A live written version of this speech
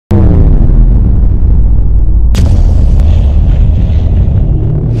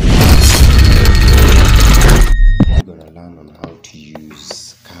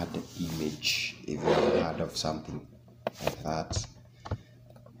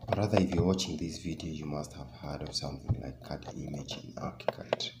rather, if you're watching this video, you must have heard of something like Cadimage in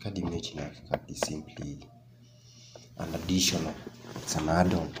Archicad. Cadimage in Archicad is simply an additional, it's an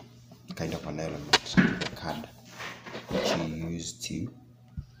add-on, kind of an element to the CAD, which you use to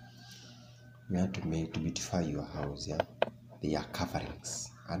beautify your house. Yeah, they are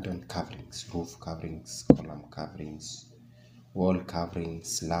coverings, add-on coverings, roof coverings, column coverings, wall coverings,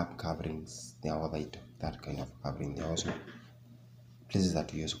 slab coverings. They are all that kind of covering. They are also places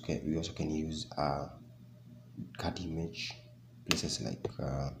that we also can use Cadimage, places like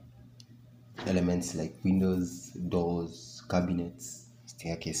elements like windows, doors, cabinets,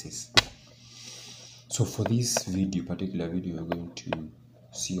 staircases. So for this particular video, we're going to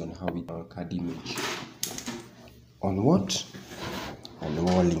see on how we do Cadimage on what? On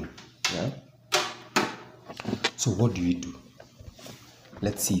walling. Yeah. So what do we do?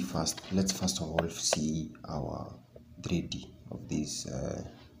 Let's first of all see our 3D of this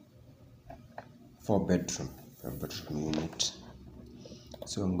 4-bedroom unit.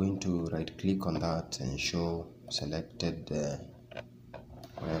 So I'm going to right click on that and show selected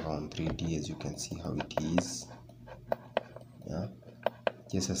whatever on 3D. As you can see how it is. Yeah,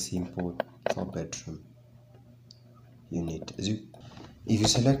 just a simple 4-bedroom unit. If you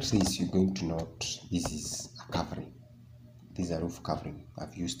select this, you're going to note this is a covering. This is a roof covering.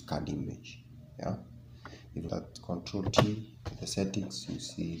 I've used Cadimage. Yeah. If you got Control T to the settings, you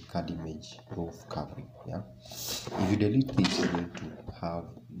see Cadimage roof covering. Yeah. If you delete this, you're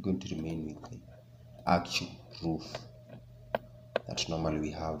going to remain with the actual roof that normally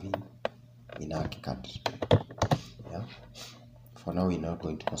we have in Archicad. Yeah. For now, we're not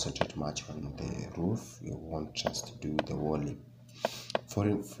going to concentrate much on the roof. You want just to do the walling. For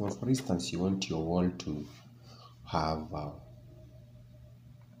instance, you want your wall to have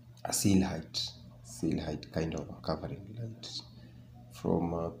a seal height kind of a covering, like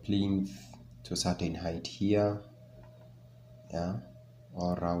from plinth to a certain height here. Yeah,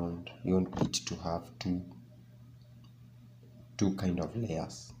 all around. You want it to have two kind of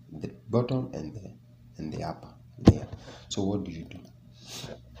layers, the bottom and the upper layer. So what do?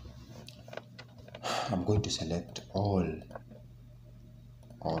 I'm going to select all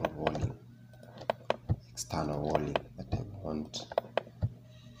walling, external walling that I want.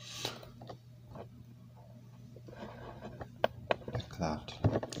 Like that.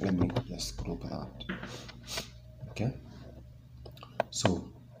 Let me just group that. Okay.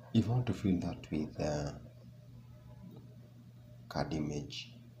 So if you want to fill that with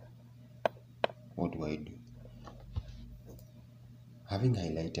Cadimage, what do I do? Having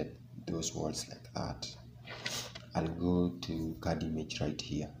highlighted those walls like that, I'll go to Cadimage right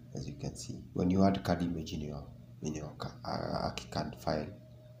here. As you can see, when you add Cadimage in your Archicad file,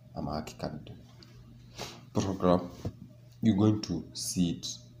 Archicad program, you're going to see it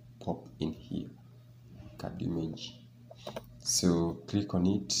pop in here, Cadimage. So click on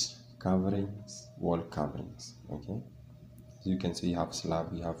it, coverings, wall coverings. Okay, as you can see, you have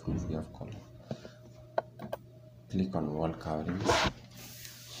slab, you have roof, you have column. Click on wall coverings.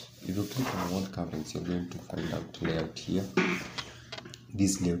 If you click on wall coverings, you're going to find out layout here.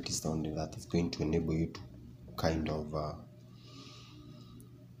 This layout is the only that is going to enable you to kind of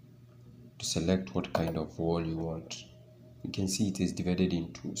to select what kind of wall you want. You can see it is divided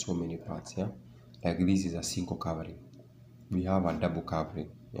into so many parts. Yeah, like this is a single covering. We have a double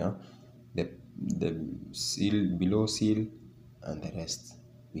covering. Yeah, the seal, below seal, and the rest.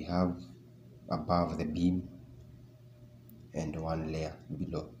 We have above the beam and one layer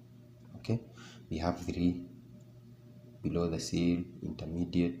below. Okay, we have 3 below the seal,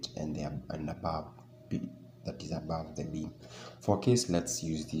 intermediate, and above, that is above the beam. For our case, let's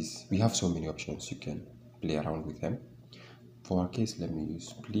use this. We have so many options, you can play around with them. For our case, let me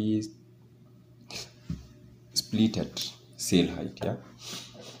use splitted seal height. Yeah,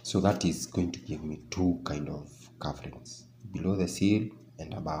 so that is going to give me 2 kind of coverings, below the seal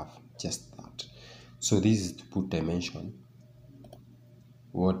and above, just that. So this is to put dimension.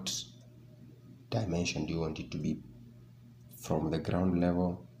 What dimension do you want it to be? From the ground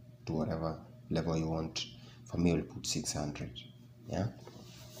level to whatever level you want. For me, I'll put 600. Yeah.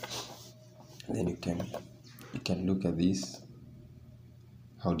 Then you can look at this.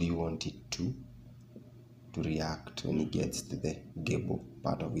 How do you want it to react when it gets to the gable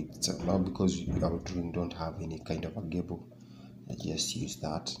part of it? So now, because our drawing don't have any kind of a gable, I just use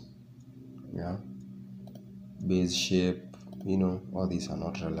that. Yeah. Base shape, all these are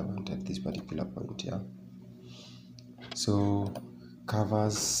not relevant at this particular point. Yeah. So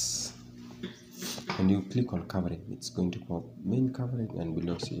covers, when you click on covering, it's going to pop main covering and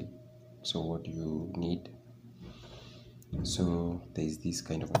below seal. So what you need, So there is this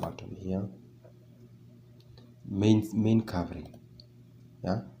kind of a button here, main covering.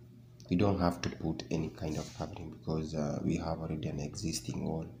 Yeah, we don't have to put any kind of covering because we have already an existing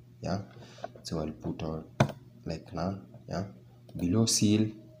wall. Yeah, so I'll put all like none. Yeah, below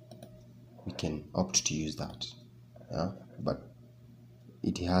seal we can opt to use that. Yeah, but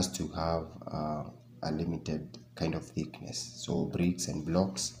it has to have a limited kind of thickness. So bricks and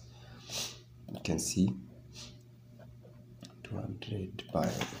blocks, you can see 200 by,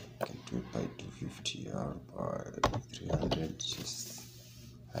 you can do it by 250 or by 300, just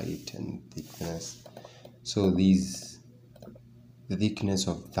height and thickness. So these, the thickness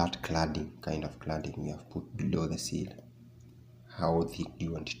of that cladding, kind of cladding we have put below the seal. How thick do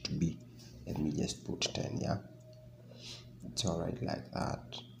you want it to be? Let me just put 10. Yeah, it's alright like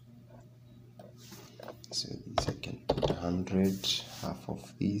that. So this I can put 100, half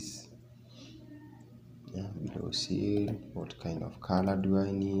of this. Yeah, below seal, what kind of color do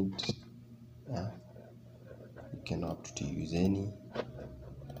I need? Yeah, you can opt to use any.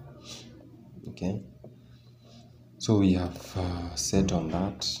 Okay, so we have set on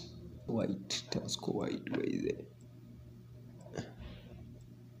that. White, task white, where is it?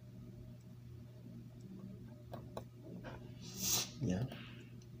 Yeah,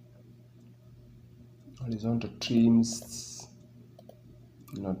 horizontal trims,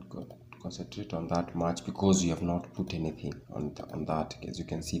 not good. Concentrate on that much because you have not put anything on that. As you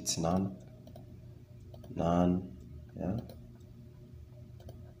can see, it's none, yeah,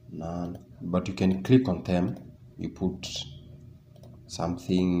 none. But you can click on them. You put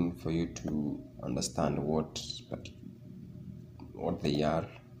something for you to understand what they are.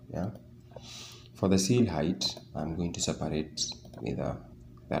 Yeah. For the seal height, I'm going to separate with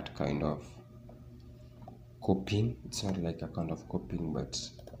that kind of coping. It's not like a kind of coping, but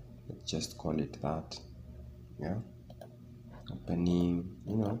let's just call it that. Yeah. Opening,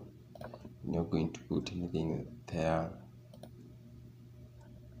 you're going to put anything there.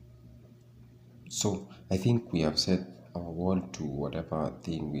 So I think we have set our wall to whatever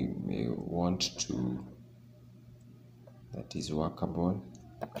thing we may want to that is workable.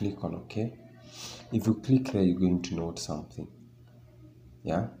 Click on OK. If you click there, you're going to note something.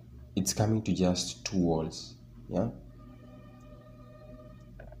 Yeah, it's coming to just 2 walls. Yeah,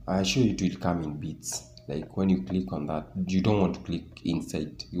 I assure you it will come in bits. Like when you click on that, you don't want to click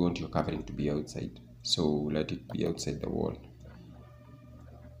inside, you want your covering to be outside, so let it be outside the wall.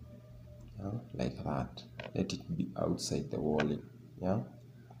 Yeah, like that, let it be outside the walling. Yeah,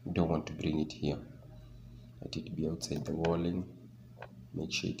 you don't want to bring it here, let it be outside the walling.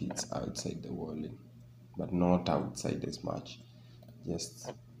 Make sure it's outside the walling, but not outside as much,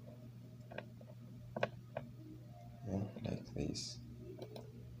 just like this.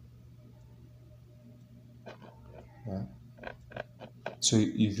 Yeah, so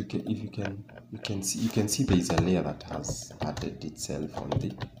if you can see there is a layer that has added itself on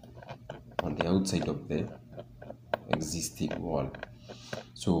the outside of the existing wall.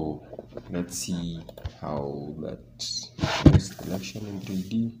 So let's see how that selection in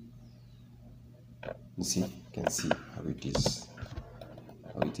 3D. You see, you can see how it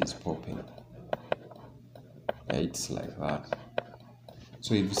is popping. Yeah, it's like that.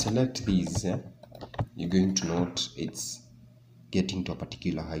 So if you select these, you're going to note it's getting to a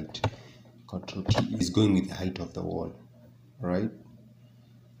particular height. Control T is going with the height of the wall, right?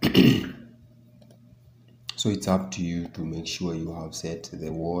 So it's up to you to make sure you have set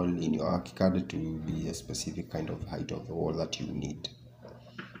the wall in your Archicad to be a specific kind of height of the wall that you need.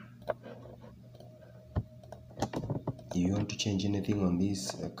 If you want to change anything on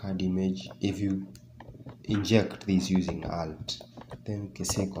this Cadimage, if you inject this using Alt, then you can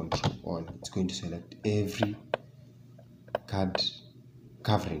say Control All. It's going to select every CAD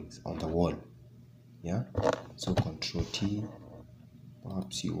coverings on the wall. Yeah, so Control T.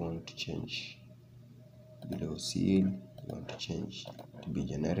 Perhaps you want to change below seal, you want to change to be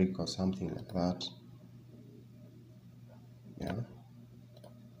generic or something like that. Yeah,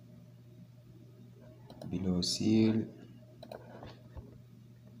 below seal,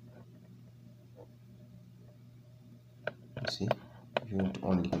 you see, if you want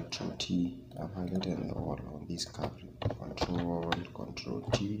only Control T, I've highlighted the wall on this covering. Control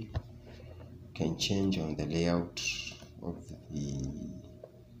T, can change on the layout of the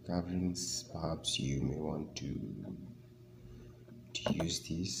coverings. Perhaps you may want to use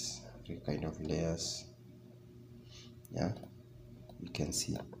these kind of layers. Yeah, you can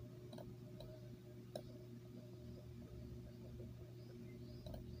see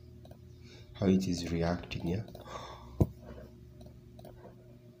how it is reacting. Yeah,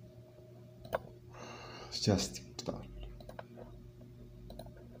 just stick to that.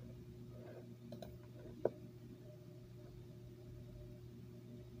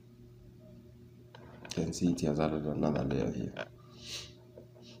 can see it has added another layer here.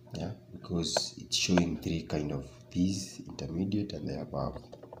 Yeah, because it's showing three kind of these intermediate and the above.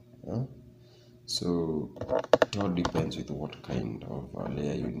 Yeah? So it all depends with what kind of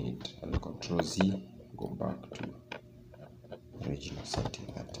layer you need. I'll Control Z, go back to original setting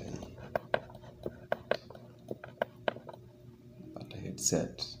that I had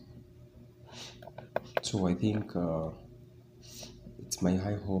set. So I think it's my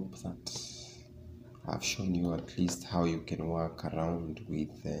high hope that I've shown you at least how you can work around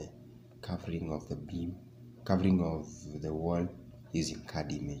with the covering of the beam, covering of the wall using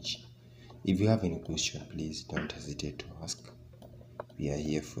Cadimage. If you have any question, please don't hesitate to ask. We are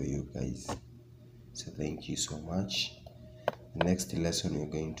here for you guys. So thank you so much. The next lesson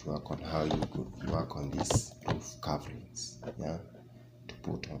we're going to work on how you could work on these roof coverings, yeah, to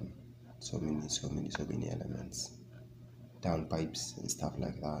put on so many elements, down pipes and stuff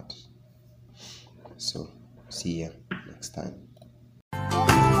like that. So see you next time.